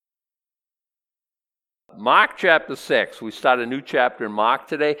Mark chapter 6. We start a new chapter in Mark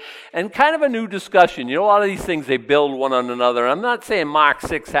today, and kind of a new discussion. You know, a lot of these things, they build one on another. I'm not saying Mark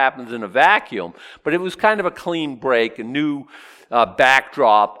 6 happens in a vacuum, but it was kind of a clean break, a new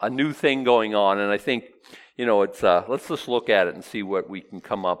backdrop, a new thing going on, and I think, you know, it's let's just look at it and see what we can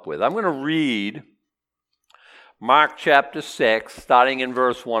come up with. I'm going to read Mark chapter 6, starting in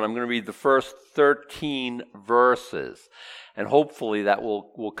verse 1. I'm going to read the first 13 verses, and hopefully that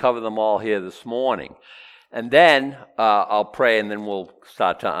we'll cover them all here this morning. And then I'll pray, and then we'll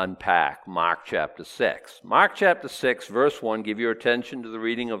start to unpack Mark chapter 6. Mark chapter 6, verse 1, give your attention to the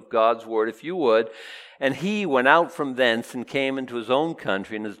reading of God's word, if you would. And he went out from thence and came into his own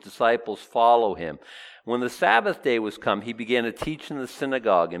country, and his disciples follow him. When the Sabbath day was come, he began to teach in the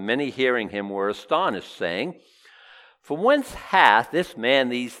synagogue, and many hearing him were astonished, saying, From whence hath this man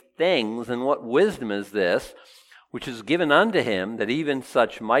these things, and what wisdom is this, which is given unto him, that even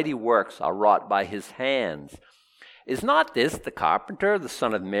such mighty works are wrought by his hands? Is not this the carpenter, the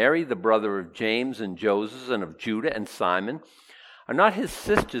son of Mary, the brother of James and Joses, and of Judah and Simon? Are not his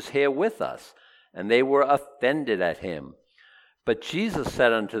sisters here with us? And they were offended at him. But Jesus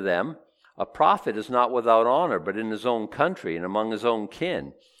said unto them, A prophet is not without honor, but in his own country, and among his own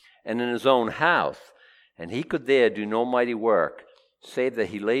kin, and in his own house. And he could there do no mighty work, save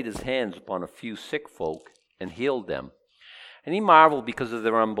that he laid his hands upon a few sick folk, and healed them. And he marveled because of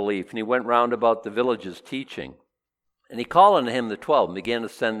their unbelief, and he went round about the villages teaching. And he called unto him the 12, and began to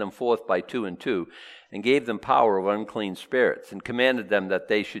send them forth by 2 and 2, and gave them power of unclean spirits, and commanded them that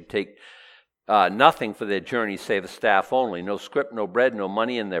they should take nothing for their journey save a staff only, no scrip, no bread, no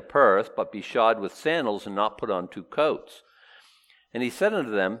money in their purse, but be shod with sandals, and not put on 2 coats. And he said unto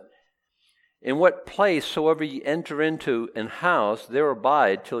them, In what place soever ye enter into an house, there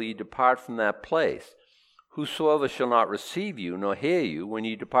abide till ye depart from that place. Whosoever shall not receive you, nor hear you, when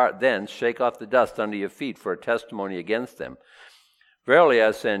ye depart thence, shake off the dust under your feet for a testimony against them. Verily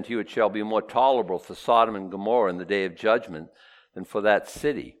I say unto you, it shall be more tolerable for Sodom and Gomorrah in the day of judgment than for that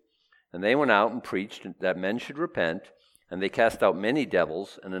city. And they went out and preached that men should repent, and they cast out many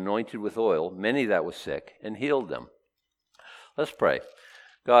devils, and anointed with oil many that were sick, and healed them. Let's pray.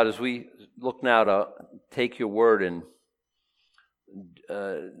 God, as we look now to take your word and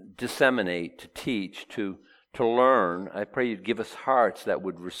disseminate, to teach, to learn, I pray you'd give us hearts that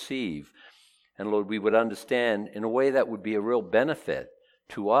would receive. And Lord, we would understand in a way that would be a real benefit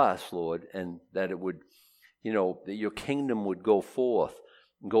to us, Lord, and that it would, you know, that your kingdom would go forth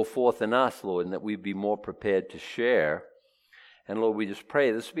in us, Lord, and that we'd be more prepared to share. And Lord, we just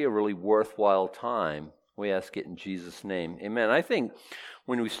pray this would be a really worthwhile time. We ask it in Jesus' name. Amen. I think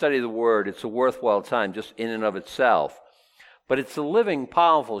when we study the Word, it's a worthwhile time just in and of itself. But it's a living,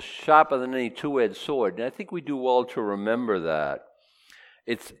 powerful, sharper than any two-edged sword. And I think we do well to remember that.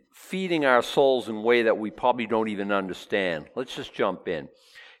 It's feeding our souls in a way that we probably don't even understand. Let's just jump in.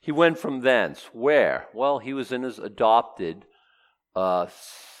 He went from thence. Where? Well, he was in his adopted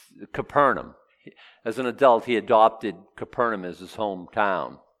Capernaum. As an adult, he adopted Capernaum as his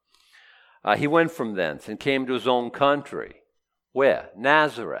hometown. He went from thence and came to his own country. Where?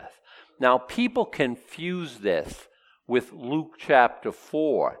 Nazareth. Now, people confuse this with Luke chapter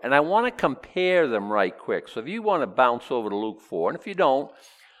 4, and I want to compare them right quick. So if you want to bounce over to Luke 4, and if you don't,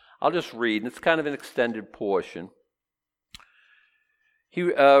 I'll just read, and it's kind of an extended portion.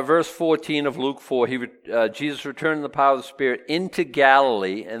 Verse 14 of Luke 4, Jesus returned in the power of the Spirit into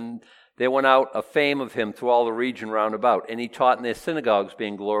Galilee, and there went out a fame of him through all the region round about. And he taught in their synagogues,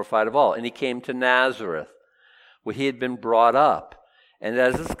 being glorified of all. And he came to Nazareth, where he had been brought up. And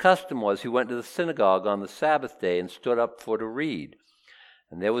as his custom was, he went to the synagogue on the Sabbath day and stood up for to read.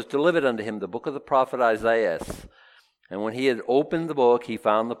 And there was delivered unto him the book of the prophet Isaiah. And when he had opened the book, he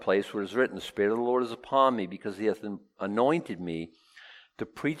found the place where it is written, The Spirit of the Lord is upon me, because he hath anointed me to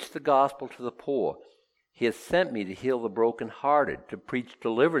preach the gospel to the poor. He hath sent me to heal the brokenhearted, to preach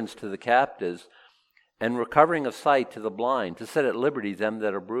deliverance to the captives, and recovering of sight to the blind, to set at liberty them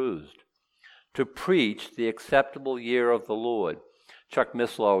that are bruised, to preach the acceptable year of the Lord. Chuck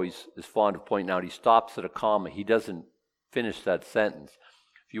Missler always is fond of pointing out he stops at a comma. He doesn't finish that sentence.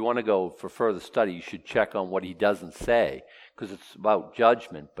 If you want to go for further study, you should check on what he doesn't say, because it's about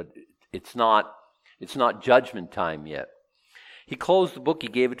judgment, but it's not judgment time yet. He closed the book, he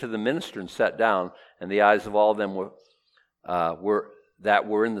gave it to the minister, and sat down, and the eyes of all of them that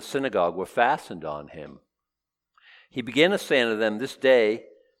were in the synagogue were fastened on him. He began to say unto them, This day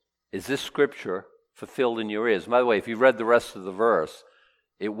is this scripture fulfilled in your ears. By the way, if you read the rest of the verse,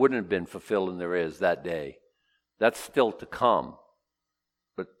 it wouldn't have been fulfilled in their ears that day. That's still to come,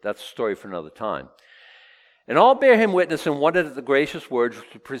 but that's a story for another time. And all bare him witness and wondered at the gracious words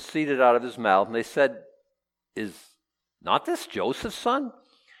which proceeded out of his mouth. And they said is not this Joseph's son?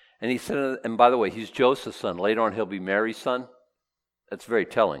 And he said, and by the way, he's Joseph's son. Later on, he'll be Mary's son. That's very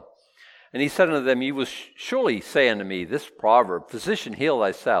telling. And he said unto them, Ye will surely say unto me this proverb, Physician, heal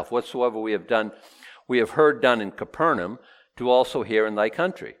thyself. Whatsoever we have heard done in Capernaum, do also here in thy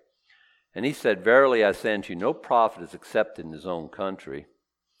country. And he said, Verily I say unto you, no prophet is accepted in his own country.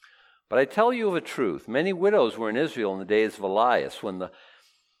 But I tell you of a truth, many widows were in Israel in the days of Elias, when the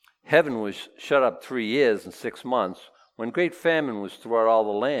heaven was shut up 3 years and 6 months, when great famine was throughout all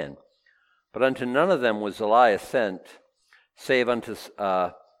the land. But unto none of them was Elias sent, save unto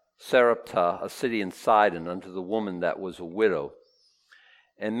Sarepta, a city in Sidon, unto the woman that was a widow.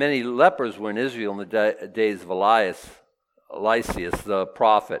 And many lepers were in Israel in the days of Elias the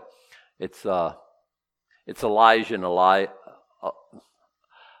prophet. It's Elijah and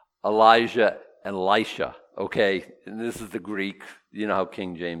Elisha, okay? And this is the Greek. You know how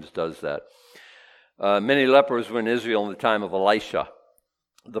King James does that. Many lepers were in Israel in the time of Elisha,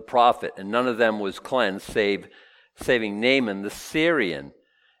 the prophet, and none of them was cleansed, saving Naaman the Syrian.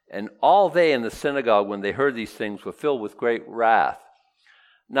 And all they in the synagogue, when they heard these things, were filled with great wrath.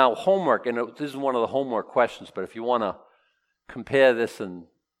 Now, homework, and this is one of the homework questions, but if you want to compare this and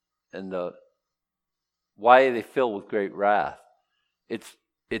why are they filled with great wrath?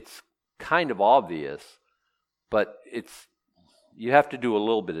 It's kind of obvious, but you have to do a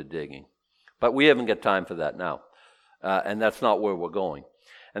little bit of digging. But we haven't got time for that now, and that's not where we're going.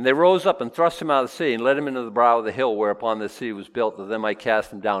 And they rose up and thrust him out of the city and led him into the brow of the hill whereupon the city was built, that they might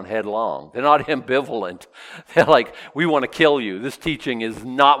cast him down headlong. They're not ambivalent. They're like, we want to kill you. This teaching is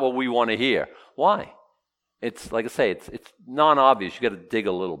not what we want to hear. Why? It's, like I say, it's non-obvious. You got to dig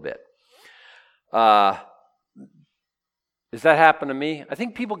a little bit. Does that happen to me? I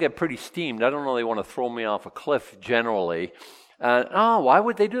think people get pretty steamed. I don't know, they want to throw me off a cliff generally. Why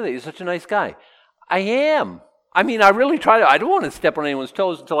would they do that? You're such a nice guy. I am. I mean, I really try to. I don't want to step on anyone's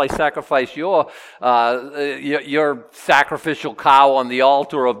toes until I sacrifice your sacrificial cow on the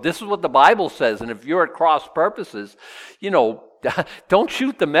altar of, this is what the Bible says. And if you're at cross purposes, don't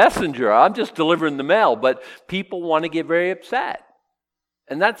shoot the messenger. I'm just delivering the mail. But people want to get very upset.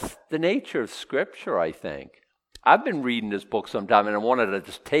 And that's the nature of Scripture, I think. I've been reading this book sometime, and I wanted to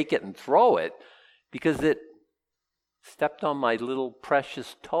just take it and throw it because it stepped on my little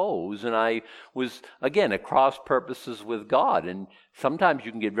precious toes, and I was, again, at cross purposes with God. And sometimes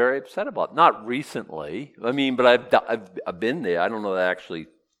you can get very upset about it. Not recently, but I've been there. I don't know that I actually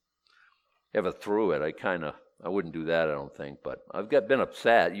ever threw it. I wouldn't do that, I don't think. But I've been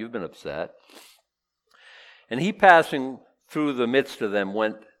upset. You've been upset. And he, passing through the midst of them,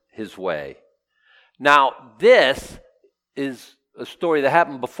 went his way. Now, this is a story that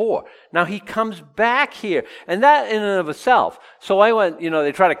happened before. Now he comes back here, and that in and of itself. So I went,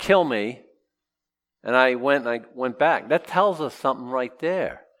 they try to kill me, and I went back. That tells us something right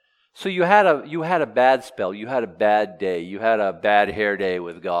there. So you had a bad spell, you had a bad day, you had a bad hair day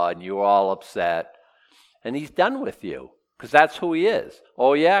with God, and you were all upset, and he's done with you, because that's who he is.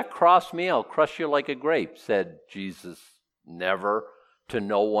 Oh yeah, cross me, I'll crush you like a grape, said Jesus. Never, to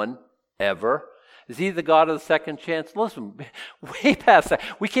no one, ever. Is he the God of the second chance? Listen, way past that.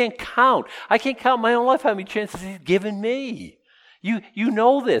 We can't count. I can't count my own life how many chances he's given me. You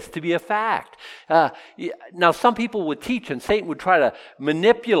know this to be a fact. Now, some people would teach, and Satan would try to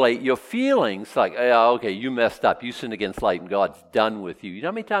manipulate your feelings. Like, okay, you messed up. You sinned against light, and God's done with you. You know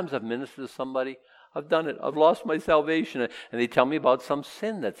how many times I've ministered to somebody? I've done it. I've lost my salvation, and they tell me about some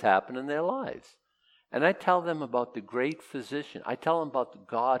sin that's happened in their lives. And I tell them about the great physician. I tell them about the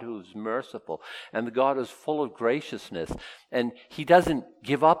God who is merciful and the God who is full of graciousness. And he doesn't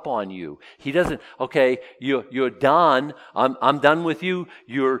give up on you. He doesn't, okay, you're done. I'm done with you.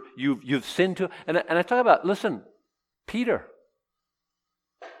 You've sinned too. And I talk about, listen, Peter,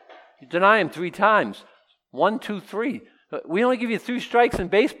 you deny him 3 times. 1, 2, 3. We only give you 3 strikes in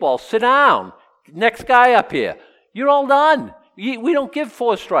baseball. Sit down. Next guy up here. You're all done. We don't give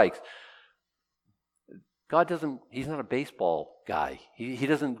 4 strikes. God he's not a baseball guy. He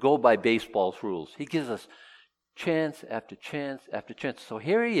doesn't go by baseball's rules. He gives us chance after chance after chance. So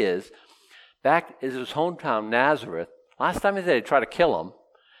here he is, back in his hometown, Nazareth. Last time he said he'd try to kill him,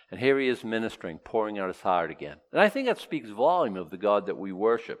 and here he is ministering, pouring out his heart again. And I think that speaks volume of the God that we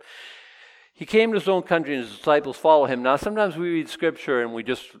worship. He came to his own country, and his disciples follow him. Now, sometimes we read Scripture, and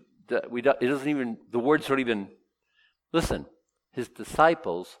the words don't even, listen, his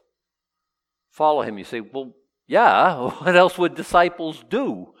disciples follow him. You say, well, yeah, what else would disciples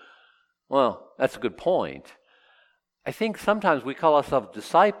do? Well, that's a good point. I think sometimes we call ourselves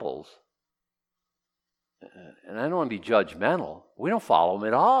disciples, and I don't want to be judgmental, we don't follow him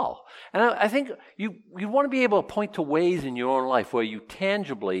at all. And I think you want to be able to point to ways in your own life where you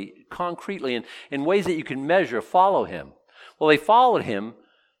tangibly, concretely, in ways that you can measure, follow him. Well, they followed him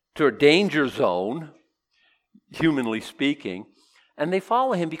to a danger zone, humanly speaking, and they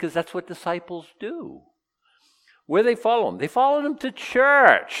follow him because that's what disciples do. Where they follow him? They followed him to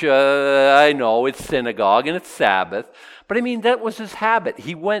church. I know it's synagogue and it's Sabbath, but I mean, that was his habit.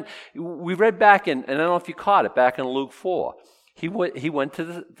 We read back in, and I don't know if you caught it, back in Luke 4. He went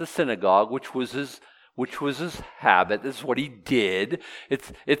to the synagogue, which was his habit. This is what he did.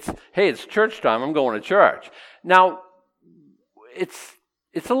 Hey, it's church time. I'm going to church. Now, it's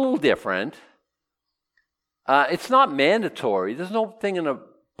a little different. It's not mandatory. There's no thing in the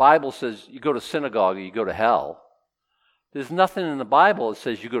Bible says you go to synagogue or you go to hell. There's nothing in the Bible that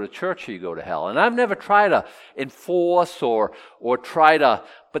says you go to church or you go to hell. And I've never tried to enforce or try to,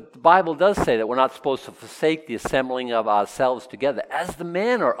 but the Bible does say that we're not supposed to forsake the assembling of ourselves together, as the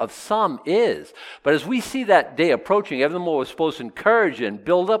manner of some is. But as we see that day approaching, evermore we're supposed to encourage and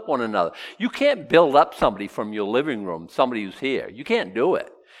build up one another. You can't build up somebody from your living room, somebody who's here. You can't do it.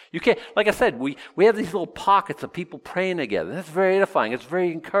 You can't, like I said, we have these little pockets of people praying together. That's very edifying. It's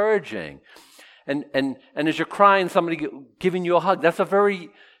very encouraging. And as you're crying, somebody giving you a hug, that's a very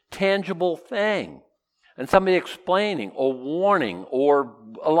tangible thing. And somebody explaining or warning, or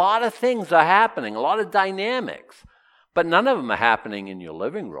a lot of things are happening, a lot of dynamics. But none of them are happening in your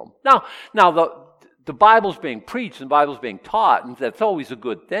living room. Now the Bible's being preached and the Bible's being taught, and that's always a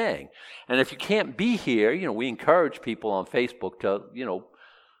good thing. And if you can't be here, we encourage people on Facebook to,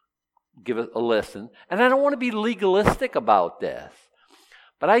 give it a listen. And I don't want to be legalistic about this.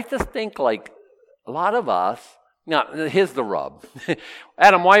 But I just think like a lot of us, now here's the rub.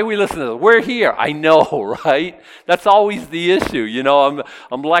 Adam, why are we listening to this? We're here. I know, right? That's always the issue.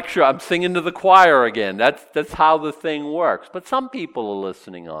 I'm lecturing, I'm singing to the choir again. That's how the thing works. But some people are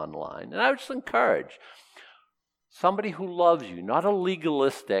listening online. And I would just encourage somebody who loves you, not a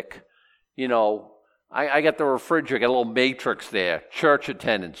legalistic, I got the refrigerator, got a little matrix there. Church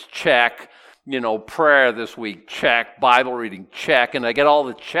attendance, check. Prayer this week, check. Bible reading, check. And I get all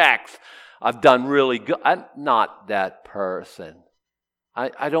the checks. I've done really good. I'm not that person.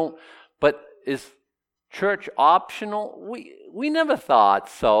 I don't, but is church optional? We never thought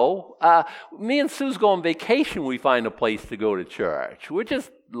so. Me and Sue's go on vacation, we find a place to go to church. We're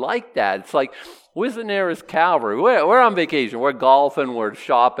just like that. It's like, where's the nearest Calvary? We're on vacation. We're golfing, we're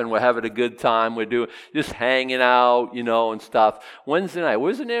shopping, we're having a good time, we're just hanging out, and stuff. Wednesday night,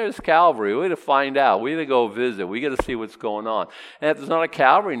 where's the nearest Calvary? We got to find out. We got to go visit. We got to see what's going on. And if there's not a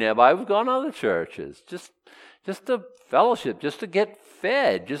Calvary nearby, we've gone to other churches. Just to fellowship, just to get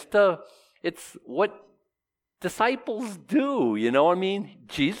fed, it's what disciples do,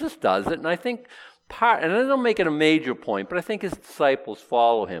 Jesus does it, and I think and I don't make it a major point, but I think his disciples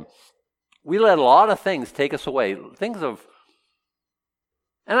follow him. We let a lot of things take us away. Things of,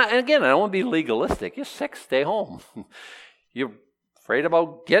 and again, I don't want to be legalistic. You're sick, stay home. You're afraid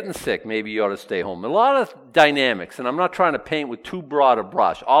about getting sick, maybe you ought to stay home. A lot of dynamics, and I'm not trying to paint with too broad a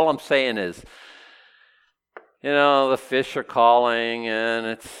brush. All I'm saying is, the fish are calling, and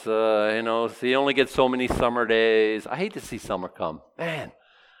it's, so you only get so many summer days. I hate to see summer come. Man,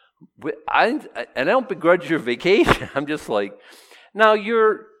 I don't begrudge your vacation. I'm just like, now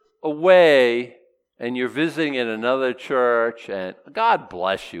you're away, and you're visiting at another church, and God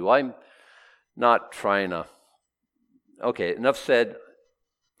bless you. I'm not trying to, okay, enough said.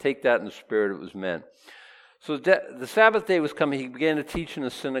 Take that in the spirit it was meant. So the Sabbath day was coming. He began to teach in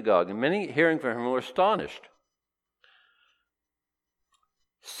the synagogue, and many hearing from him were astonished,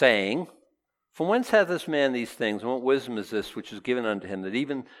 saying, from whence hath this man these things, and what wisdom is this which is given unto him, that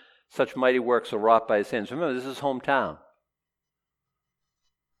even such mighty works are wrought by his hands? Remember, this is his hometown.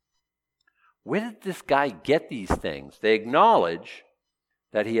 Where did this guy get these things? They acknowledge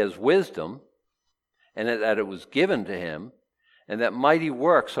that he has wisdom, and that it was given to him, and that mighty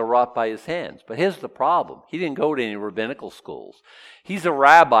works are wrought by his hands. But here's the problem. He didn't go to any rabbinical schools. He's a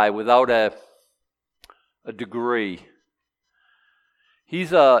rabbi without a degree.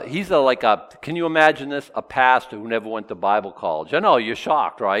 He's can you imagine this? A pastor who never went to Bible college. I know, you're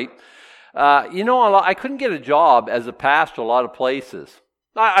shocked, right? I couldn't get a job as a pastor a lot of places.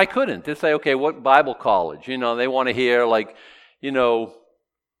 I couldn't. They say, okay, what Bible college? They want to hear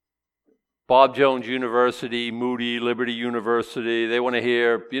Bob Jones University, Moody, Liberty University. They want to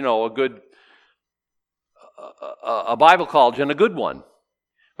hear, a good, a Bible college and a good one.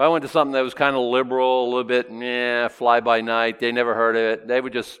 If I went to something that was kind of liberal, a little bit, fly by night, they never heard of it. They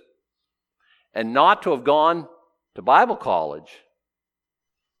would just, and not to have gone to Bible college.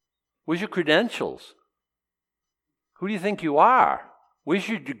 Where's your credentials? Who do you think you are? Where's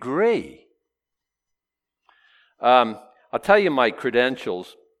your degree? I'll tell you my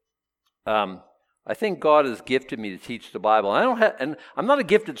credentials. I think God has gifted me to teach the Bible. And I'm not a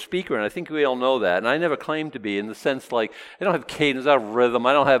gifted speaker, and I think we all know that. And I never claimed to be, in the sense like I don't have cadence, I don't have rhythm,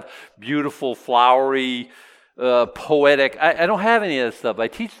 I don't have beautiful, flowery, poetic. I don't have any of that stuff. I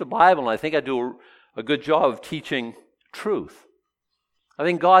teach the Bible, and I think I do a good job of teaching truth. I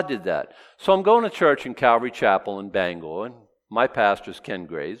think God did that. So I'm going to church in Calvary Chapel in Bangor, and my pastor's Ken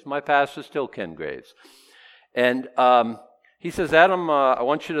Graves. My pastor's still Ken Graves. And he says, Adam, I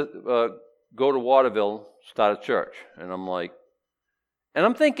want you to go to Waterville, start a church. And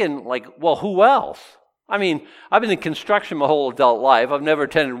I'm thinking, like, well, who else? I mean, I've been in construction my whole adult life. I've never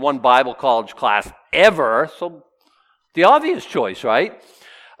attended one Bible college class ever. So the obvious choice, right?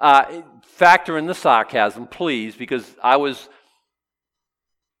 Factor in the sarcasm, please, because I was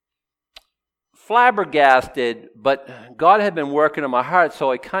flabbergasted, but God had been working in my heart,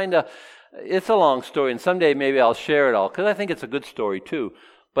 so it's a long story, and someday maybe I'll share it all, because I think it's a good story too.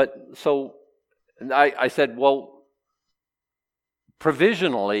 But so I said, well,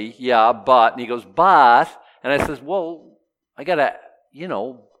 provisionally, yeah, but, and he goes, but, and I says, well, I gotta,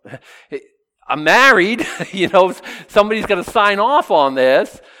 I'm married, somebody's got to sign off on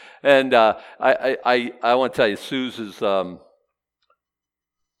this, and I want to tell you, Suze is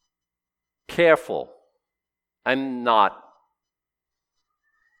careful. I'd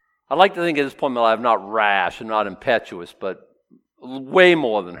like to think at this point in my life, I'm not rash and not impetuous, but way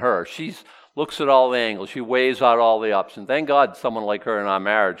more than her. She looks at all the angles. She weighs out all the ups. And thank God someone like her in our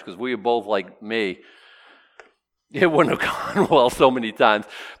marriage, because we were both like me. It wouldn't have gone well so many times.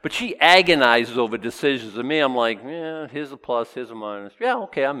 But she agonizes over decisions. And me, I'm like, yeah, here's a plus, here's a minus. Yeah,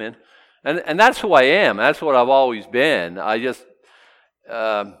 okay, I'm in. And that's who I am. That's what I've always been. I just,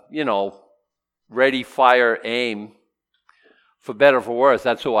 ready, fire, aim. For better or for worse,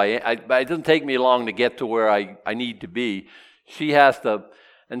 that's who I am. It doesn't take me long to get to where I need to be. She has to,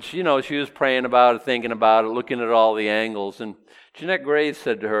 and she was praying about it, thinking about it, looking at all the angles. And Jeanette Graves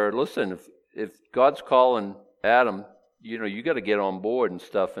said to her, listen, if God's calling Adam, you got to get on board and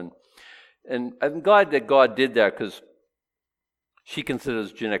stuff. And I'm glad that God did that, because she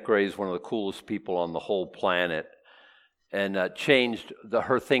considers Jeanette Graves one of the coolest people on the whole planet, and changed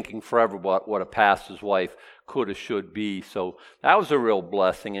her thinking forever about what a pastor's wife could or should be. So that was a real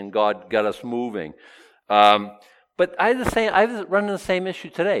blessing, and God got us moving. But I was running the same issue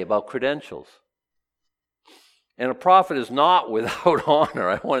today about credentials. And a prophet is not without honor,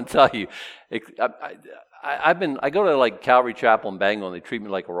 I want to tell you. I go to like Calvary Chapel in Bangor, and they treat me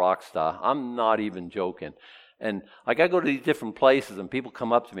like a rock star. I'm not even joking. And like I go to these different places, and people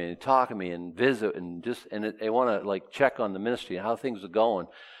come up to me and talk to me and visit, and they want to like check on the ministry and how things are going.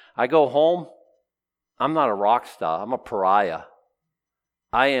 I go home. I'm not a rock star. I'm a pariah.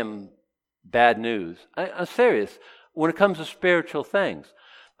 I am bad news. I'm serious. When it comes to spiritual things,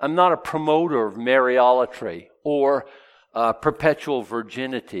 I'm not a promoter of Mariolatry or perpetual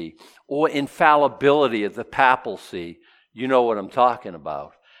virginity or infallibility of the papacy. You know what I'm talking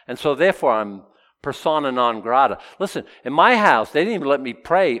about. And so therefore I'm persona non grata. Listen, in my house, they didn't even let me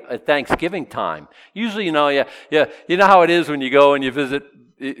pray at Thanksgiving time. Usually, you know how it is when you go and you visit,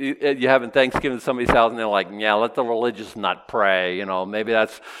 you're having Thanksgiving at somebody's house, and they're like, yeah, let the religious nut pray. Maybe I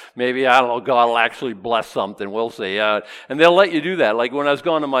don't know, God will actually bless something. We'll see. And they'll let you do that. Like when I was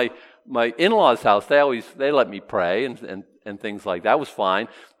going to my in-laws' house, they let me pray and things like that. It was fine,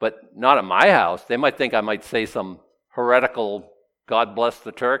 but not at my house. They might think I might say some heretical God bless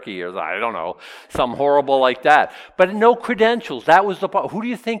the turkey, or I don't know, some horrible like that. But no credentials. That was the part. Who do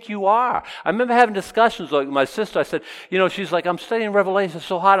you think you are? I remember having discussions with my sister. I said, she's like, I'm studying Revelation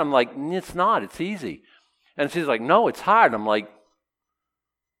so hard. I'm like, it's not. It's easy. And she's like, no, it's hard. I'm like,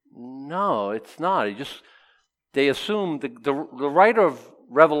 no, it's not. They assume, the writer of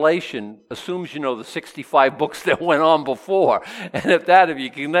Revelation assumes the 65 books that went on before. And if you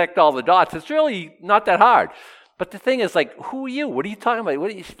connect all the dots, it's really not that hard. But the thing is, like, who are you? What are you talking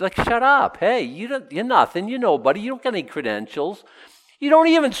about? Shut up. Hey, you're nothing. You're nobody. You don't got any credentials. You don't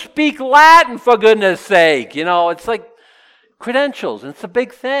even speak Latin, for goodness sake. It's like credentials, and it's a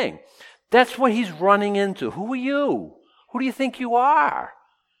big thing. That's what he's running into. Who are you? Who do you think you are?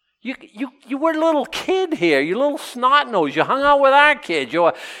 You were a little kid here. You little snot nose. You hung out with our kids.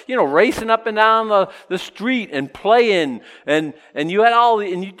 You were, racing up and down the street and playing, and you had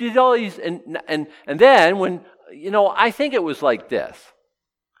and you did all these, and then when. I think it was like this.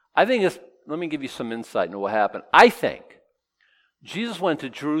 Let me give you some insight into what happened. I think Jesus went to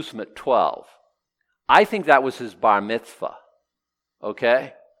Jerusalem at 12. I think that was his bar mitzvah.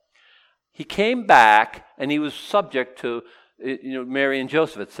 Okay? he came back and he was subject to Mary and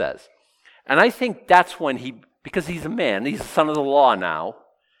Joseph, it says. And I think that's when because he's a man, he's the son of the law now,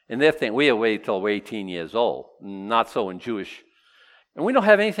 and they're thinking, we have to wait till we're 18 years old. Not so in Jewish. And we don't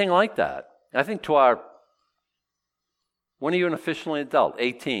have anything like that. I think when are you an officially adult?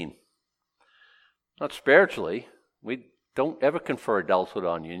 18. Not spiritually. We don't ever confer adulthood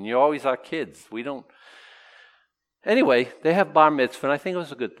on you, and you're always our kids. We don't. Anyway, they have bar mitzvah, and I think it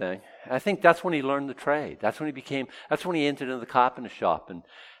was a good thing. I think that's when he learned the trade. That's when he entered into the carpenter shop,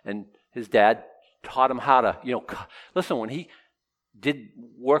 and his dad taught him how to, listen, when he did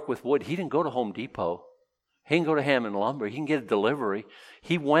work with wood, he didn't go to Home Depot. He didn't go to Hammond Lumber. He didn't get a delivery.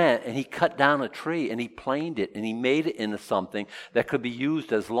 He went and he cut down a tree and he planed it and he made it into something that could be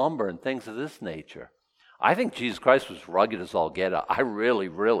used as lumber and things of this nature. I think Jesus Christ was rugged as all get out. I really,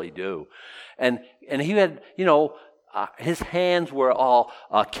 really do. And he had, his hands were all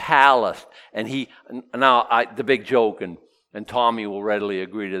calloused. And the big joke, and Tommy will readily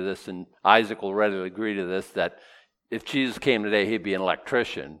agree to this, and Isaac will readily agree to this, that if Jesus came today, he'd be an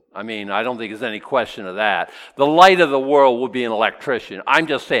electrician. I mean, I don't think there's any question of that. The light of the world would be an electrician. I'm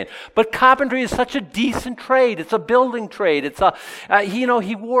just saying. But carpentry is such a decent trade. It's a building trade. It's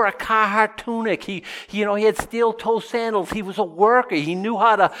he wore a Carhartt tunic. He had steel-toe sandals. He was a worker. He knew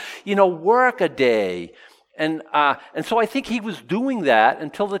how to, work a day. And so I think he was doing that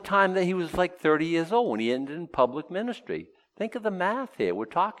until the time that he was like 30 years old when he ended in public ministry. Think of the math here. We're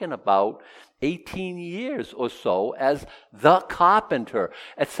talking about 18 years or so as the carpenter.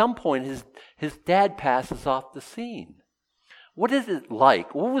 At some point, his dad passes off the scene. What is it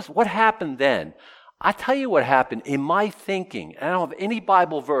like? What happened then? I tell you what happened in my thinking. I don't have any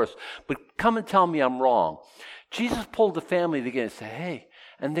Bible verse, but come and tell me I'm wrong. Jesus pulled the family together and said, hey,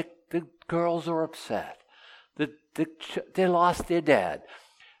 and the girls are upset. They lost their dad.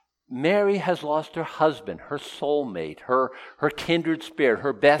 Mary has lost her husband, her soulmate, her kindred spirit,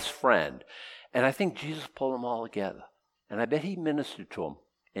 her best friend. And I think Jesus pulled them all together. And I bet he ministered to them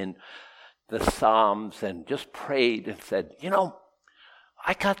in the Psalms and just prayed and said,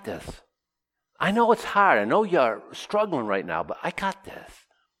 I got this. I know it's hard. I know you're struggling right now, but I got this.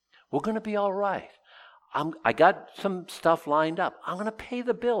 We're going to be all right. I got some stuff lined up. I'm going to pay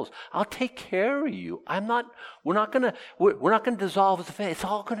the bills. I'll take care of you. We're not going to dissolve as a family. It's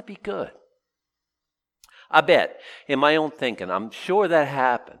all going to be good. I bet, in my own thinking, I'm sure that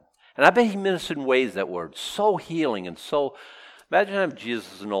happened. And I bet he ministered in ways that were so healing and so, imagine having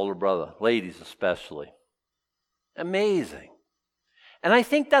Jesus as an older brother, ladies especially. Amazing. And I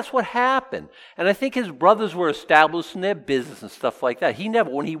think that's what happened. And I think his brothers were established in their business and stuff like that.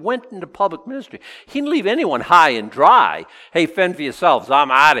 When he went into public ministry, he didn't leave anyone high and dry. Hey, fend for yourselves,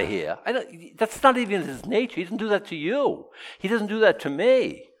 I'm out of here. That's not even his nature. He doesn't do that to you. He doesn't do that to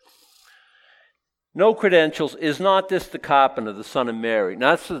me. No credentials. Is not this the carpenter, the son of Mary?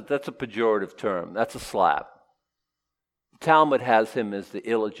 Now, that's a pejorative term. That's a slap. The Talmud has him as the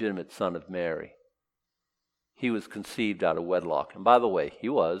illegitimate son of Mary. He was conceived out of wedlock. And by the way, he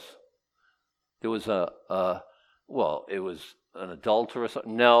was. There was it was an adulterer.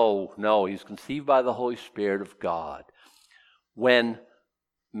 No, he was conceived by the Holy Spirit of God. When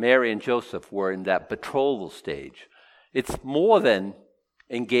Mary and Joseph were in that betrothal stage, it's more than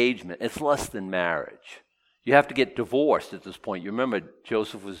engagement. It's less than marriage. You have to get divorced at this point. You remember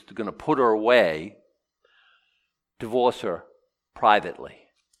Joseph was going to put her away, divorce her privately.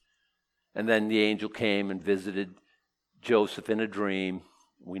 And then the angel came and visited Joseph in a dream.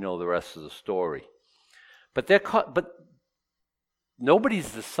 We know the rest of the story. But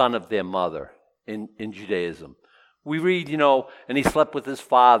nobody's the son of their mother in Judaism. We read, and he slept with his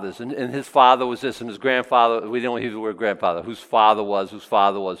fathers, and his father was this, and his grandfather, we don't use the word grandfather, whose father was, whose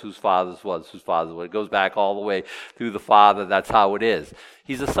father was, whose fathers was, whose fathers was. It goes back all the way through the father. That's how it is.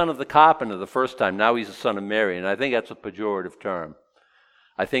 He's the son of the carpenter the first time. Now he's the son of Mary, and I think that's a pejorative term.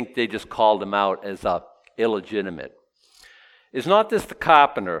 I think they just called him out as illegitimate. Is not this the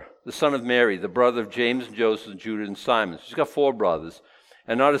carpenter, the son of Mary, the brother of James and Joseph and Judah and Simon? She's got 4 brothers,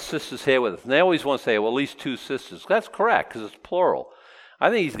 and not his sisters here with us. And they always want to say, well, at least 2 sisters. That's correct, because it's plural. I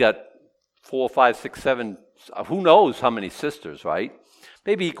think he's got 4, 5, 6, 7, who knows how many sisters, right?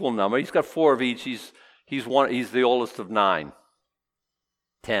 Maybe equal number. He's got 4 of each. He's the oldest of 9,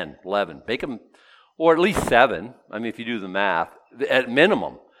 10, 11. Make him, or at least 7. I mean, if you do the math. At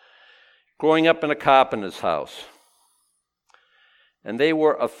minimum, growing up in a carpenter's house. And they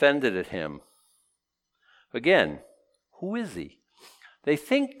were offended at him. Again, who is he? They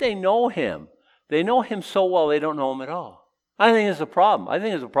think they know him. They know him so well they don't know him at all. I think it's a problem. I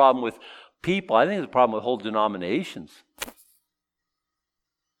think it's a problem with people. I think it's a problem with whole denominations.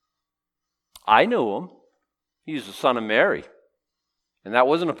 I knew him. He was the son of Mary. And that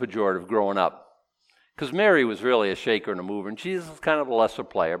wasn't a pejorative growing up. Because Mary was really a shaker and a mover, and Jesus was kind of a lesser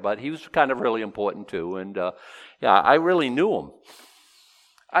player, but he was kind of really important too. And I really knew him.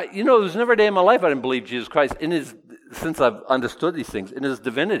 There was never a day in my life I didn't believe Jesus Christ, since I've understood these things, in his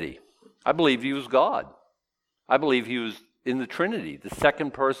divinity. I believed he was God. I believe he was in the Trinity, the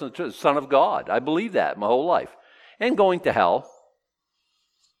second person, the Son of God. I believed that my whole life. And going to hell.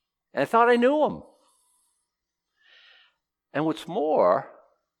 And I thought I knew him. And what's more,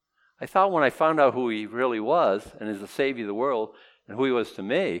 I thought when I found out who he really was and as the Savior of the world and who he was to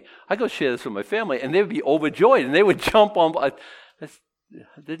me, I'd go share this with my family and they would be overjoyed and they would jump on.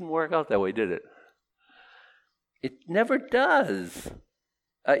 It didn't work out that way, did it? It never does.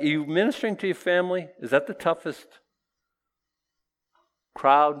 Are you ministering to your family? Is that the toughest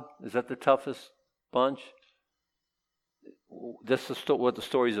crowd? Is that the toughest bunch? This is what the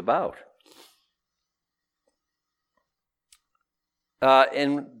story's about.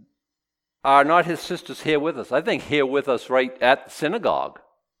 And are not his sisters here with us? I think here with us right at the synagogue.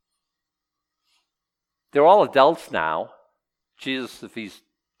 They're all adults now. Jesus, if he's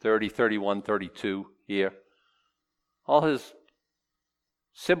 30, 31, 32 here. All his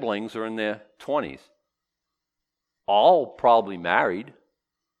siblings are in their 20s. All probably married.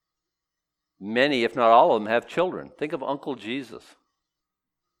 Many, if not all of them, have children. Think of Uncle Jesus.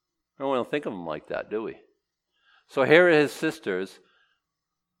 We don't think of him like that, do we? So here are his sisters,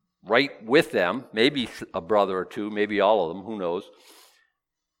 right with them, maybe a brother or two, maybe all of them, who knows.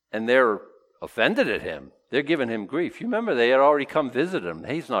 And they're offended at him. They're giving him grief. You remember they had already come visit him.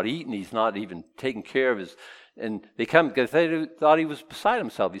 He's not eating. He's not even taking care of his... And they come because they thought he was beside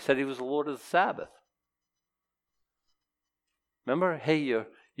himself. He said he was the Lord of the Sabbath. Remember? Hey, your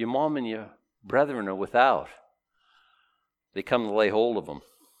mom and your brethren are without. They come to lay hold of him.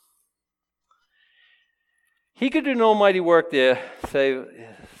 He could do no mighty work there,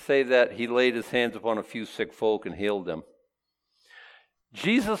 save that he laid his hands upon a few sick folk and healed them.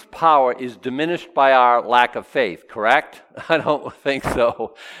 Jesus' power is diminished by our lack of faith, correct? I don't think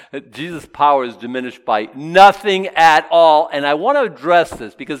so. Jesus' power is diminished by nothing at all. And I want to address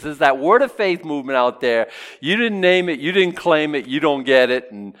this because there's that word of faith movement out there. You didn't name it, you didn't claim it, you don't get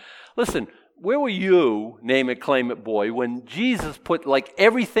it. And listen, where were you, name it, claim it, boy, when Jesus put like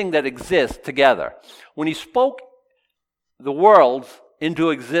everything that exists together? When he spoke the worlds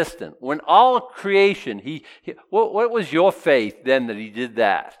into existence, when all creation, what was your faith then that he did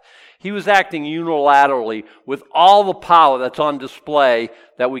that? He was acting unilaterally with all the power that's on display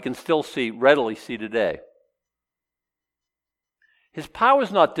that we can still readily see today. His power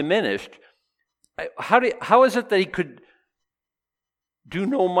is not diminished. How is it that he could do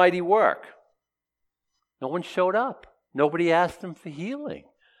no mighty work? No one showed up. Nobody asked him for healing.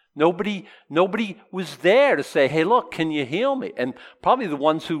 Nobody was there to say, hey, look, can you heal me? And probably the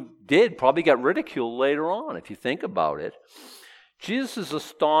ones who did probably got ridiculed later on, if you think about it. Jesus is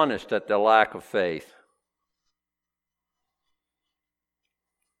astonished at their lack of faith.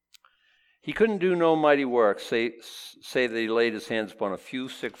 He couldn't do no mighty work, say that he laid his hands upon a few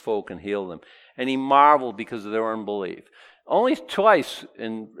sick folk and healed them. And he marveled because of their unbelief. Only twice,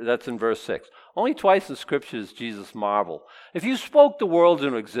 that's in verse 6, only twice in Scripture does Jesus marvel. If you spoke the world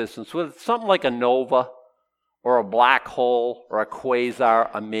into existence, would something like a nova or a black hole or a quasar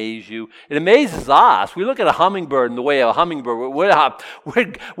amaze you? It amazes us. We look at a hummingbird and the way a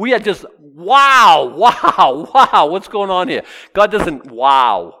hummingbird, we are just, wow, what's going on here? God doesn't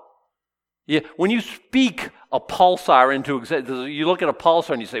wow. When you speak a pulsar into existence, you look at a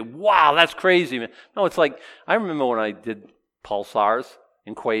pulsar and you say, wow, that's crazy, man. No, it's like, I remember when I did pulsars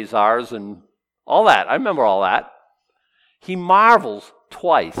and quasars and all that. I remember all that. He marvels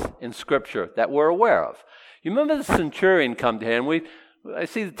twice in Scripture that we're aware of. You remember the centurion come to him? I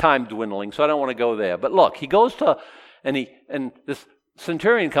see the time dwindling, so I don't want to go there. But look, he goes to, and this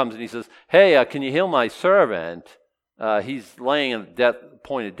centurion comes and he says, hey, can you heal my servant? He's laying at the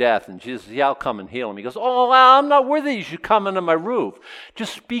point of death, and Jesus says, yeah, I'll come and heal him. He goes, oh, well, I'm not worthy you should come under my roof.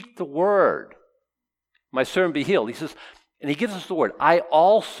 Just speak the word. My servant be healed. He says, and he gives us the word, I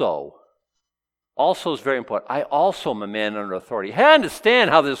also is very important. I also am a man under authority. I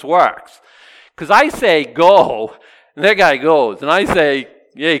understand how this works. Because I say, go, and that guy goes. And I say,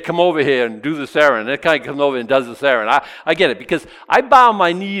 yeah, come over here and do this errand. That guy comes over and does this errand. I get it. Because I bow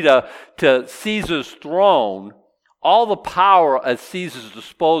my knee to Caesar's throne. All the power at Caesar's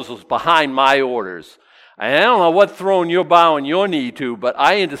disposal is behind my orders. And I don't know what throne you're bowing your knee to, but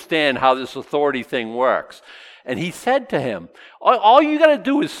I understand how this authority thing works. And he said to him, all you got to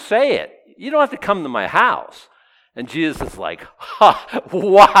do is say it. You don't have to come to my house. And Jesus is like, ha,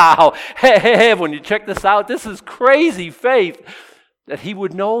 wow, hey, when you check this out, this is crazy faith that he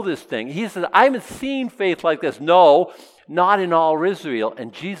would know this thing. He said, I haven't seen faith like this. No, not in all Israel.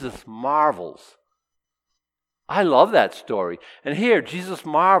 And Jesus marvels. I love that story. And here, Jesus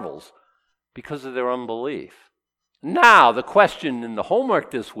marvels because of their unbelief. Now, the question in the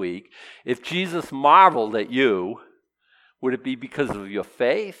homework this week, if Jesus marveled at you, would it be because of your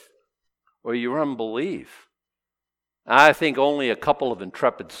faith or your unbelief? I think only a couple of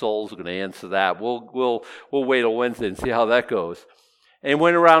intrepid souls are going to answer that. We'll wait till Wednesday and see how that goes. And he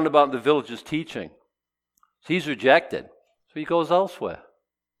went around about the villages teaching. So he's rejected. So he goes elsewhere.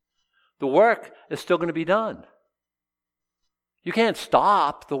 The work is still going to be done. You can't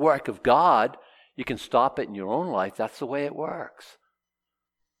stop the work of God. You can stop it in your own life. That's the way it works.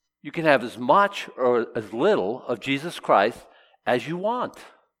 You can have as much or as little of Jesus Christ as you want.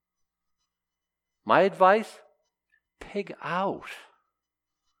 My advice? Pig out.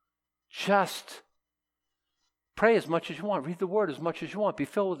 Just pray as much as you want. Read the Word as much as you want. Be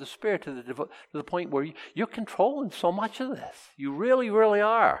filled with the Spirit to the point where you're controlling so much of this. You really, really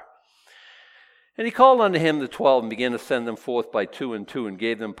are. And he called unto him the 12 and began to send them forth by 2 and 2 and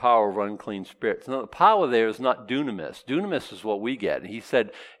gave them power over unclean spirits. Now, the power there is not dunamis. Dunamis is what we get. He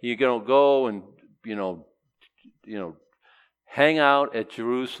said, you're going to go and, hang out at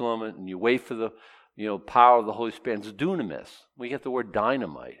Jerusalem and you wait for the power of the Holy Spirit. It's dunamis. We get the word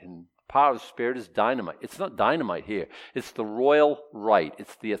dynamite, and power of the Spirit is dynamite. It's not dynamite here. It's the royal right.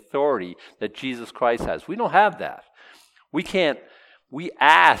 It's the authority that Jesus Christ has. We don't have that. We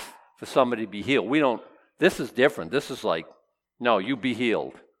ask for somebody to be healed. This is different. This is like, no, you be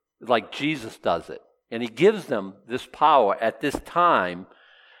healed. Like Jesus does it. And he gives them this power at this time.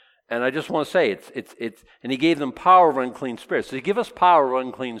 And I just want to say, and he gave them power of unclean spirits. So he give us power of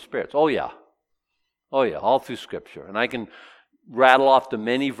unclean spirits. Oh yeah, all through Scripture. And I can rattle off the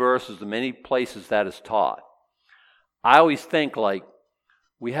many verses, the many places that is taught. I always think like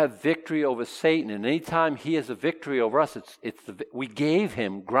we have victory over Satan, and anytime he has a victory over us, we gave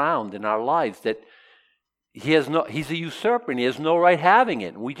him ground in our lives that he's a usurper and he has no right having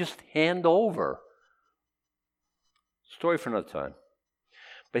it. And we just hand over. Story for another time.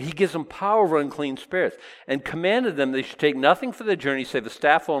 But he gives them power over unclean spirits and commanded them they should take nothing for their journey save a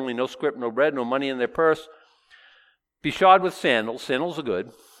staff only, no scrip, no bread, no money in their purse. Be shod with sandals. Sandals are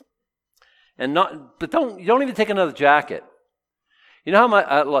good. You don't even take another jacket. You know how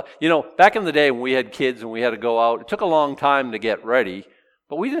much, back in the day when we had kids and we had to go out, it took a long time to get ready,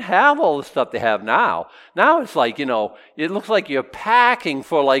 but we didn't have all the stuff they have now. Now it's like, it looks like you're packing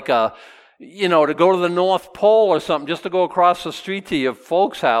for like to go to the North Pole or something, just to go across the street to your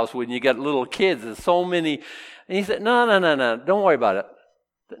folks' house when you get little kids. There's so many. And he said, no, don't worry about it.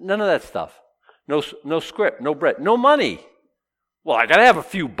 None of that stuff. No script, no bread, no money. Well, I got to have a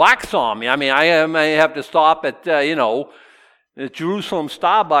few bucks on me. I mean, I may have to stop at, at Jerusalem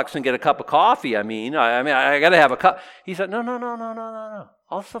Starbucks and get a cup of coffee. I got to have a cup. He said, no.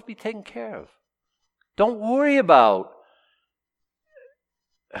 All stuff be taken care of. Don't worry about.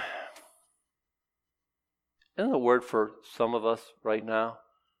 Isn't the word for some of us right now?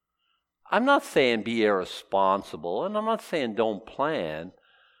 I'm not saying be irresponsible, and I'm not saying don't plan,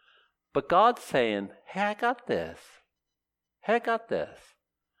 but God's saying, hey, I got this. Hey, I got this.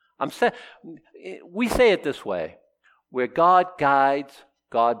 We say it this way, where God guides,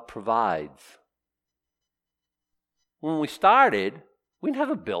 God provides. When we started, we didn't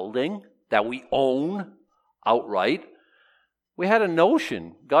have a building that we own outright. We had a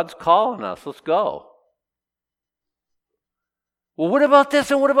notion, God's calling us, let's go. Well, what about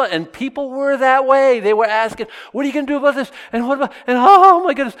this and what about... And people were that way. They were asking, what are you going to do about this? And what about... And oh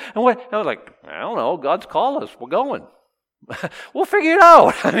my goodness. And what? And I was like, I don't know. God's called us. We're going. We'll figure it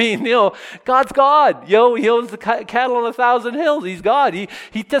out. I mean, God's God. He owns the cattle on 1,000 hills. He's God. He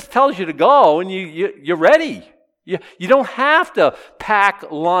just tells you to go and you're ready. You don't have to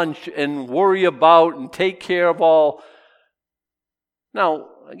pack lunch and worry about and take care of all. Now,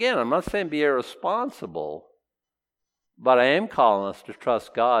 again, I'm not saying be irresponsible. But I am calling us to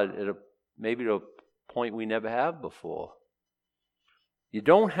trust God maybe to a point we never have before. You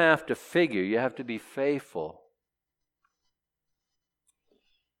don't have to figure. You have to be faithful.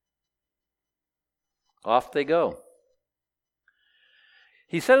 Off they go.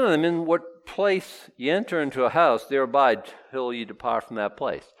 He said to them, in what place you enter into a house, there abide till you depart from that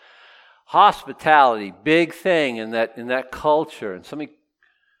place. Hospitality, big thing in that culture. And somebody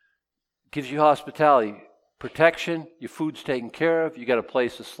gives you hospitality. Protection, your food's taken care of, you got a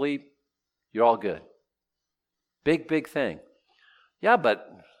place to sleep, you're all good. Big thing. Yeah, but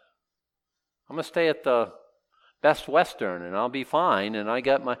I'm going to stay at the Best Western and I'll be fine and I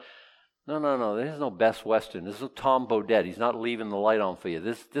got my... No, there's no Best Western. This is Tom Bodett. He's not leaving the light on for you.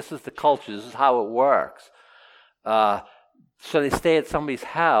 This is the culture. This is how it works. So they stay at somebody's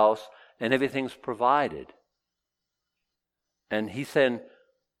house and everything's provided. And he's saying,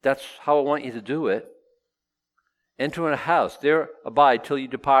 that's how I want you to do it. Enter in a house. There abide till you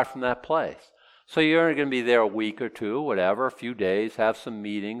depart from that place. So you're only going to be there a week or two, whatever, a few days, have some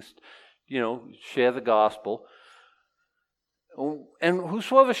meetings, share the gospel. And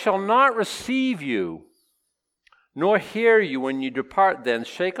whosoever shall not receive you, nor hear you when you depart, then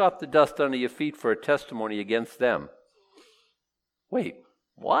shake off the dust under your feet for a testimony against them. Wait,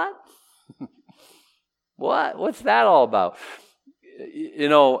 what? What? What's that all about?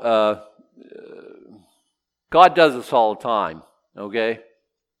 God does this all the time, okay?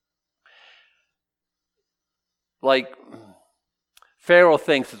 Like, Pharaoh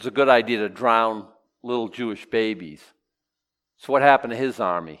thinks it's a good idea to drown little Jewish babies. So what happened to his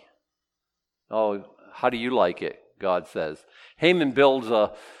army? Oh, how do you like it? God says. Haman builds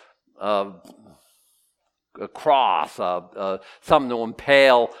a cross, something to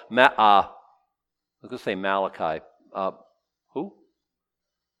impale. I was going to say Malachi. Who?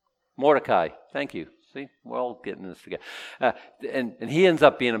 Mordecai. Thank you. See, we're all getting this together. And he ends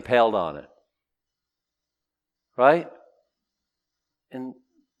up being impaled on it. Right? And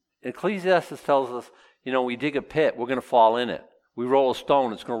Ecclesiastes tells us, we dig a pit, we're going to fall in it. We roll a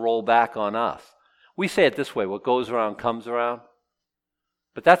stone, it's going to roll back on us. We say it this way, what goes around comes around.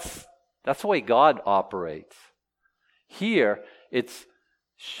 But that's the way God operates. Here, it's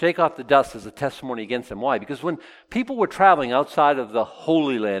shake off the dust as a testimony against them. Why? Because when people were traveling outside of the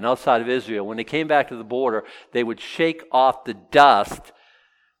Holy Land, outside of Israel, when they came back to the border, they would shake off the dust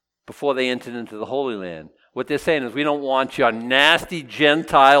before they entered into the Holy Land. What they're saying is, we don't want your nasty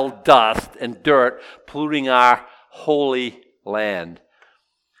Gentile dust and dirt polluting our holy land.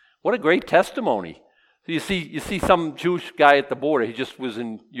 What a great testimony. So you see some Jewish guy at the border. He just was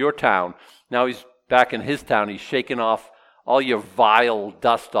in your town. Now he's back in his town. He's shaking off all your vile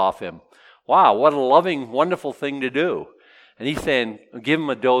dust off him. Wow, what a loving, wonderful thing to do. And he's saying, give them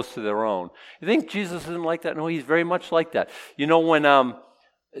a dose of their own. You think Jesus isn't like that? No, he's very much like that. When...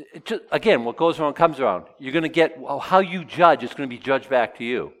 again, what goes around comes around. You're going to get how you judge, it's going to be judged back to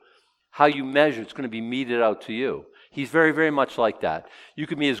you. How you measure, it's going to be meted out to you. He's very, very much like that. You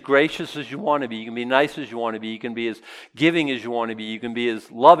can be as gracious as you want to be. You can be nice as you want to be. You can be as giving as you want to be. You can be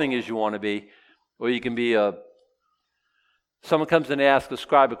as loving as you want to be. Or you can be someone comes and asks a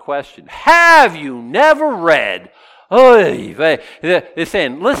scribe a question. Have you never read? They're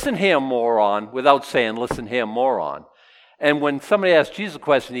saying, listen here, moron, without saying, listen here, moron. And when somebody asks Jesus a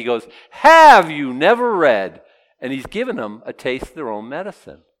question, he goes, have you never read? And he's given them a taste of their own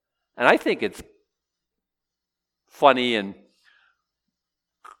medicine. And I think it's funny and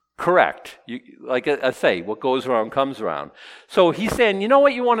correct. Like I say, what goes around comes around. So he's saying, you know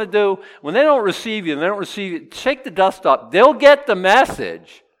what you want to do? When they don't receive you, shake the dust up. They'll get the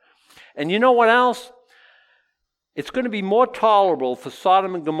message. And you know what else? It's going to be more tolerable for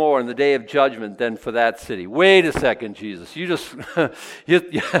Sodom and Gomorrah in the day of judgment than for that city. Wait a second, Jesus. You just, wait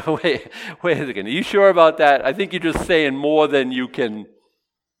a second. Are you sure about that? I think you're just saying more than you can.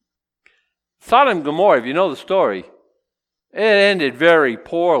 Sodom and Gomorrah, if you know the story, it ended very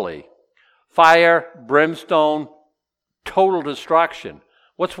poorly. Fire, brimstone, total destruction.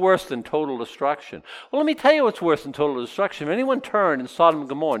 What's worse than total destruction? Well, let me tell you what's worse than total destruction. If anyone turned in Sodom and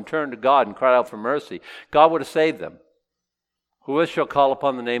Gomorrah and turned to God and cried out for mercy, God would have saved them. Whoever shall call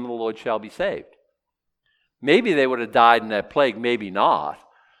upon the name of the Lord shall be saved. Maybe they would have died in that plague, maybe not.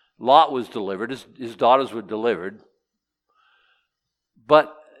 Lot was delivered, his daughters were delivered.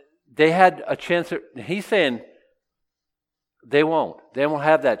 But they had a chance. He's saying they won't. They won't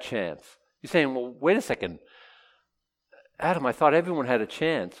have that chance. He's saying, well, wait a second. Adam, I thought everyone had a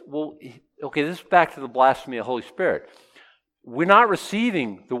chance. Well, okay, this is back to the blasphemy of the Holy Spirit. We're not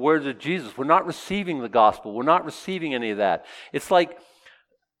receiving the words of Jesus. We're not receiving the gospel. We're not receiving any of that. It's like,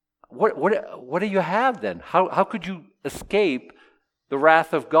 what do you have then? How could you escape the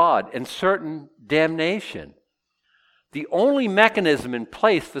wrath of God and certain damnation? The only mechanism in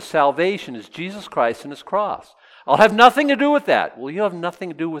place for salvation is Jesus Christ and his cross. I'll have nothing to do with that. Well, you have nothing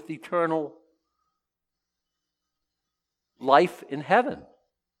to do with eternal life in heaven.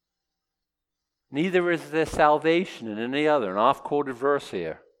 Neither is there salvation in any other. An oft-quoted verse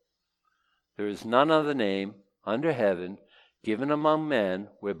here. There is none other name under heaven given among men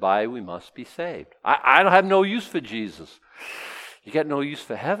whereby we must be saved. I don't have no use for Jesus. You got no use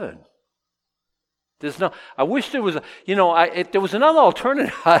for heaven. I wish there was, if there was another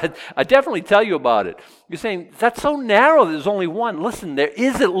alternative, I'd definitely tell you about it. You're saying, that's so narrow, there's only one. Listen, there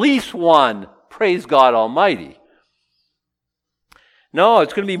is at least one. Praise God Almighty. No,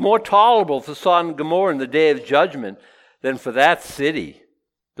 it's going to be more tolerable for Sodom and Gomorrah in the day of judgment than for that city,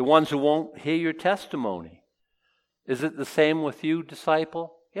 the ones who won't hear your testimony. Is it the same with you,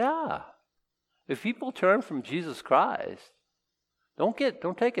 disciple? Yeah. If people turn from Jesus Christ, don't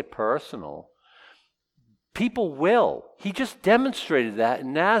take it personal. People will. He just demonstrated that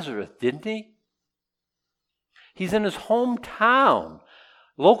in Nazareth, didn't he? He's in his hometown.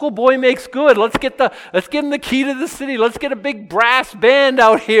 Local boy makes good. Let's give him the key to the city. Let's get a big brass band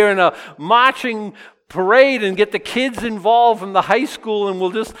out here and a marching parade and get the kids involved from the high school,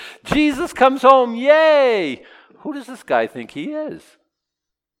 and Jesus comes home, yay! Who does this guy think he is?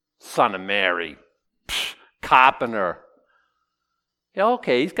 Son of Mary. Psh, carpenter. Yeah,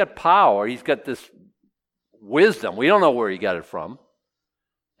 okay, he's got power. He's got this wisdom. We don't know where he got it from.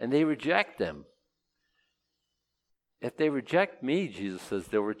 And they reject him. If they reject me, Jesus says,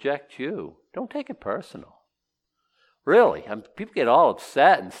 they'll reject you. Don't take it personal. Really, people get all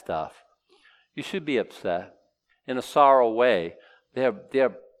upset and stuff. You should be upset in a sorrow way.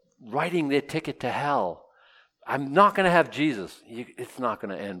 They're writing their ticket to hell. I'm not going to have Jesus. It's not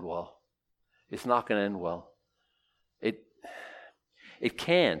going to end well. It's not going to end well. It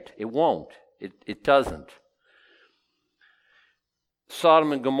can't. It won't. It doesn't.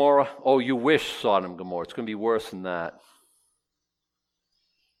 Sodom and Gomorrah. Oh, you wish Sodom and Gomorrah. It's going to be worse than that.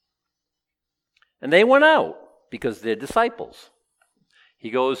 And they went out because they're disciples. He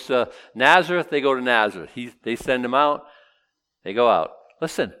goes to Nazareth. They go to Nazareth. They send him out. They go out.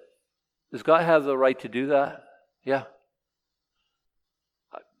 Listen, does God have the right to do that? Yeah.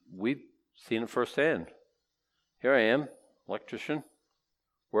 We've seen it firsthand. Here I am, electrician,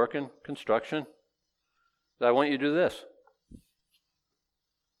 working, construction. I want you to do this.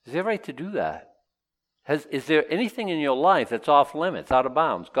 Does he have a right to do that? Is there anything in your life that's off limits, out of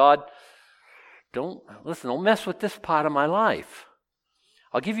bounds? God, don't mess with this part of my life.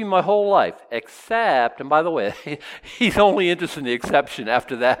 I'll give you my whole life, except, and by the way, he's only interested in the exception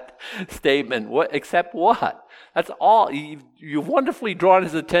after that statement. Except what? That's all. You've wonderfully drawn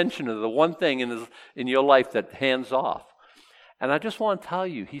his attention to the one thing in your life that hands off. And I just want to tell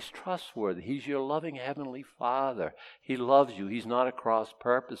you, he's trustworthy. He's your loving Heavenly Father. He loves you. He's not at cross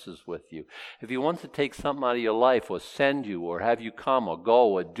purposes with you. If he wants to take something out of your life or send you or have you come or go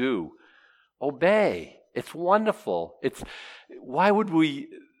or do, obey. It's wonderful. Why would we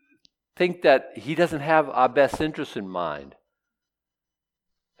think that he doesn't have our best interest in mind?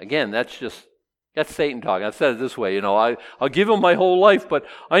 Again, that's Satan talking. I said it this way, I'll give him my whole life, but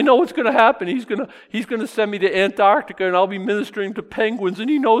I know what's going to happen. He's going to send me to Antarctica, and I'll be ministering to penguins, and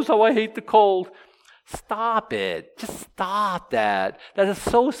he knows how I hate the cold. Stop it. Just stop that. That is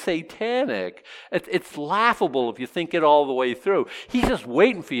so satanic. It's laughable if you think it all the way through. He's just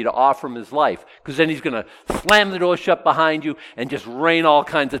waiting for you to offer him his life, because then he's going to slam the door shut behind you and just rain all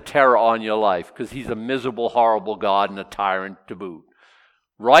kinds of terror on your life, because he's a miserable, horrible God and a tyrant to boot.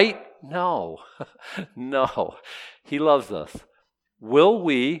 Right? No. No. He loves us. Will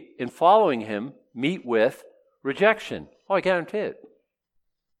we, in following him, meet with rejection? Oh, I guarantee it.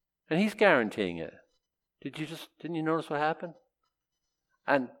 And he's guaranteeing it. Didn't you notice what happened?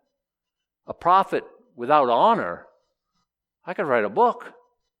 And a prophet without honor, I could write a book.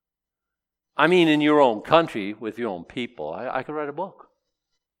 I mean, in your own country, with your own people, I could write a book.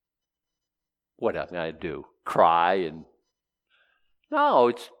 What am I to do? Cry and... No,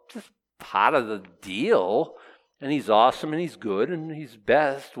 it's just part of the deal. And he's awesome and he's good and he's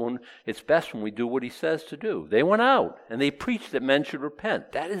best when we do what he says to do. They went out and they preached that men should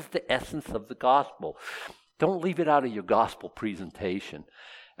repent. That is the essence of the gospel. Don't leave it out of your gospel presentation.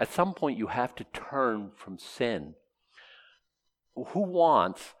 At some point you have to turn from sin. Who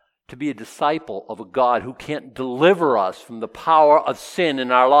wants to be a disciple of a God who can't deliver us from the power of sin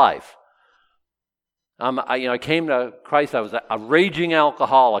in our life? I came to Christ, I was a raging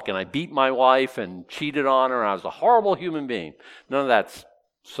alcoholic, and I beat my wife and cheated on her, and I was a horrible human being. None of that's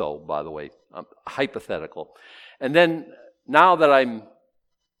so, by the way, hypothetical. And then, now that I'm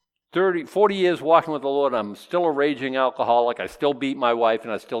 40 years walking with the Lord, I'm still a raging alcoholic, I still beat my wife,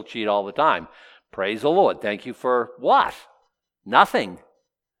 and I still cheat all the time. Praise the Lord. Thank you for what? Nothing.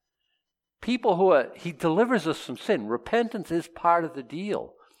 He delivers us from sin. Repentance is part of the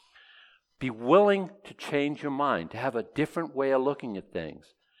deal. Be willing to change your mind, to have a different way of looking at things.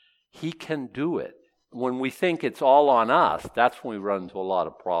 He can do it. When we think it's all on us, that's when we run into a lot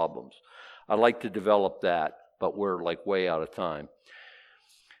of problems. I'd like to develop that, but we're like way out of time.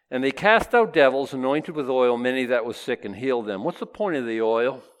 And they cast out devils, anointed with oil many that were sick, and healed them. What's the point of the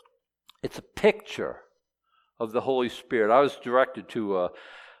oil? It's a picture of the Holy Spirit. I was directed to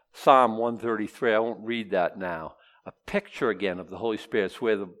Psalm 133. I won't read that now. A picture again of the Holy Spirit. It's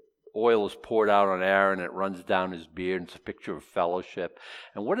where the oil is poured out on Aaron, it runs down his beard, and it's a picture of fellowship.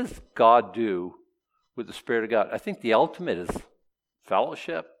 And what does God do with the Spirit of God? I think the ultimate is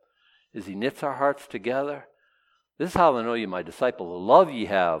fellowship, is he knits our hearts together. This is how I know you, my disciple, the love ye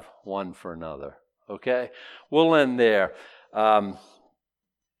have one for another. Okay? We'll end there.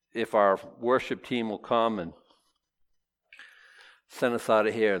 If our worship team will come and send us out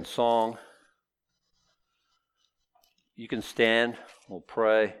of here in song. You can stand. We'll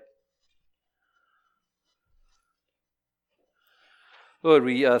pray. Lord,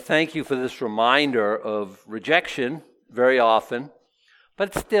 we thank you for this reminder of rejection very often,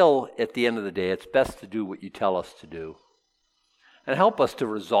 but still, at the end of the day, it's best to do what you tell us to do. And help us to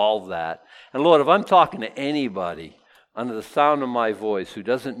resolve that. And Lord, if I'm talking to anybody under the sound of my voice who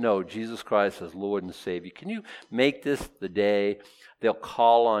doesn't know Jesus Christ as Lord and Savior, can you make this the day they'll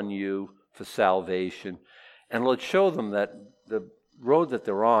call on you for salvation? And Lord, show them that the road that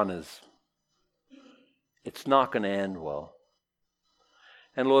they're on it's not going to end well.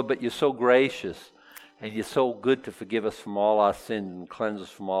 And Lord, but you're so gracious and you're so good to forgive us from all our sins and cleanse us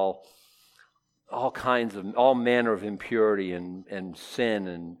from all manner of impurity and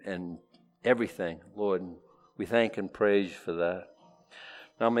sin and everything, Lord. We thank and praise you for that.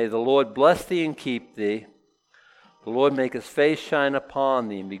 Now may the Lord bless thee and keep thee. The Lord make his face shine upon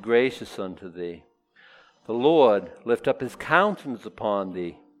thee and be gracious unto thee. The Lord lift up his countenance upon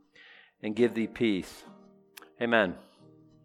thee and give thee peace. Amen.